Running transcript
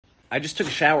I just took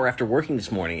a shower after working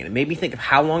this morning, and it made me think of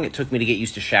how long it took me to get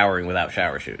used to showering without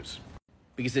shower shoes.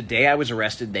 Because the day I was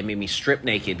arrested, they made me strip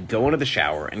naked, go into the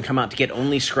shower, and come out to get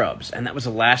only scrubs, and that was the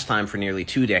last time for nearly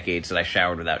 2 decades that I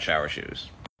showered without shower shoes.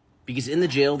 Because in the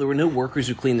jail, there were no workers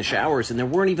who cleaned the showers, and there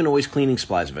weren't even always cleaning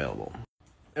supplies available.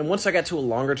 And once I got to a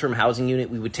longer-term housing unit,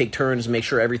 we would take turns and make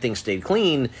sure everything stayed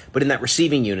clean, but in that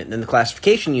receiving unit and then the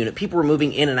classification unit, people were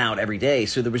moving in and out every day,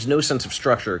 so there was no sense of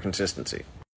structure or consistency.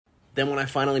 Then when I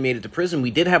finally made it to prison,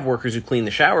 we did have workers who cleaned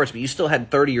the showers, but you still had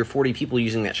 30 or 40 people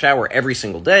using that shower every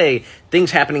single day,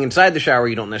 things happening inside the shower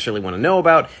you don't necessarily want to know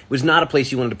about. It was not a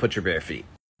place you wanted to put your bare feet.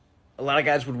 A lot of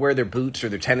guys would wear their boots or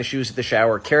their tennis shoes at the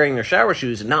shower, carrying their shower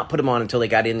shoes, and not put them on until they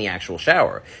got in the actual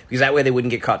shower, because that way they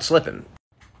wouldn't get caught slipping.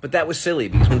 But that was silly,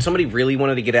 because when somebody really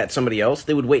wanted to get at somebody else,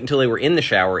 they would wait until they were in the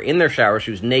shower, in their shower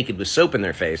shoes, naked with soap in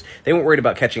their face. They weren't worried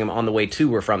about catching them on the way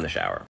to or from the shower.